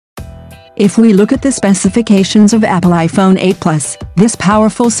If we look at the specifications of Apple iPhone 8 Plus, this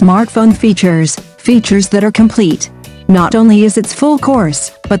powerful smartphone features that are complete. Not only is its full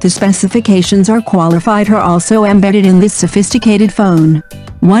course, but the specifications are qualified are also embedded in this sophisticated phone.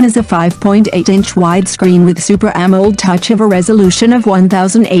 One is a 5.8-inch widescreen with Super AMOLED touch of a resolution of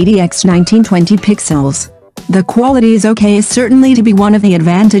 1080 x 1920 pixels. The quality is okay is certainly to be one of the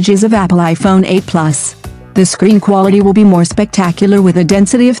advantages of Apple iPhone 8 Plus. The screen quality will be more spectacular with a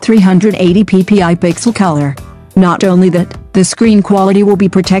density of 380 ppi pixel color. Not only that, the screen quality will be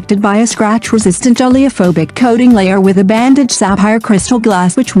protected by a scratch-resistant oleophobic coating layer with a banded sapphire crystal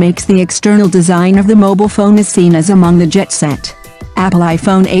glass, which makes the external design of the mobile phone as seen as among the jet set. Apple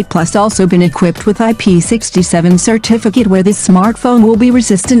iPhone 8 Plus also been equipped with IP67 certificate where this smartphone will be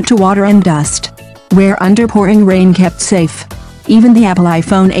resistant to water and dust, where underpouring rain kept safe. Even the Apple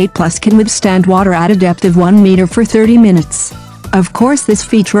iPhone 8 Plus can withstand water at a depth of 1 meter for 30 minutes. Of course, this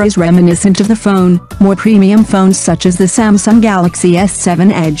feature is reminiscent of the phone, more premium phones such as the Samsung Galaxy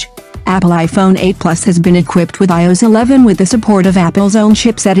S7 Edge. Apple iPhone 8 Plus has been equipped with iOS 11 with the support of Apple's own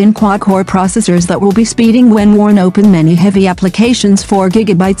chipset in quad-core processors that will be speeding when worn open many heavy applications.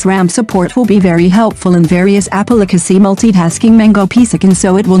 4GB RAM support will be very helpful in various applicacy multitasking Mango PC, and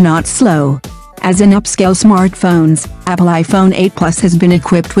so it will not slow. As in upscale smartphones, Apple iPhone 8 Plus has been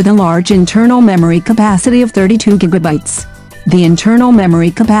equipped with a large internal memory capacity of 32GB. The internal memory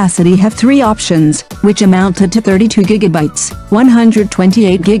capacity have three options, which amounted to 32GB,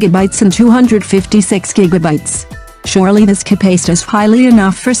 128GB and 256GB. Surely this capacity is highly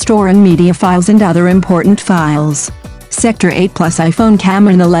enough for storing media files and other important files. Sector 8 Plus iPhone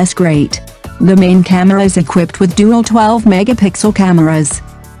camera no less great. The main camera is equipped with dual 12-megapixel cameras.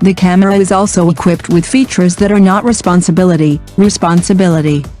 The camera is also equipped with features that are not responsibility.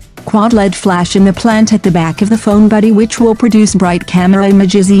 Quad LED flash in the plant at the back of the phone body, which will produce bright camera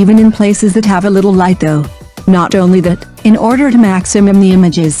images even in places that have a little light though. Not only that, in order to maximum the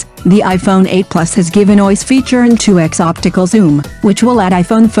images, the iPhone 8 Plus has given OIS feature and 2x optical zoom, which will add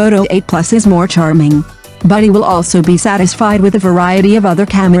iPhone Photo 8 Plus is more charming. But he will also be satisfied with a variety of other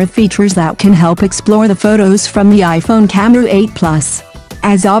camera features that can help explore the photos from the iPhone Camera 8 Plus.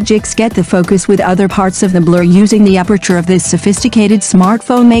 As objects get the focus with other parts of the blur, using the aperture of this sophisticated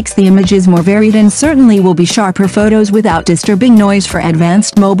smartphone makes the images more varied and certainly will be sharper photos without disturbing noise. For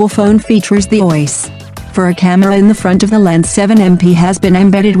advanced mobile phone features, the OIS for a camera in the front of the lens 7MP has been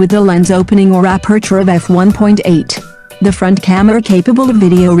embedded with the lens opening or aperture of f1.8. The front camera capable of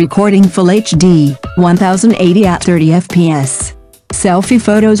video recording Full HD, 1080 at 30 fps. Selfie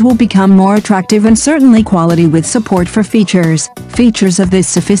photos will become more attractive and certainly quality with support for features of this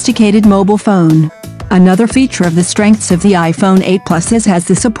sophisticated mobile phone. Another feature of the strengths of the iPhone 8 Plus is has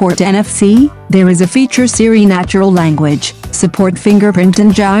the support NFC. There is a feature Siri natural language, support fingerprint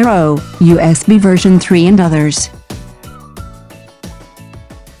and gyro, USB version 3 and others.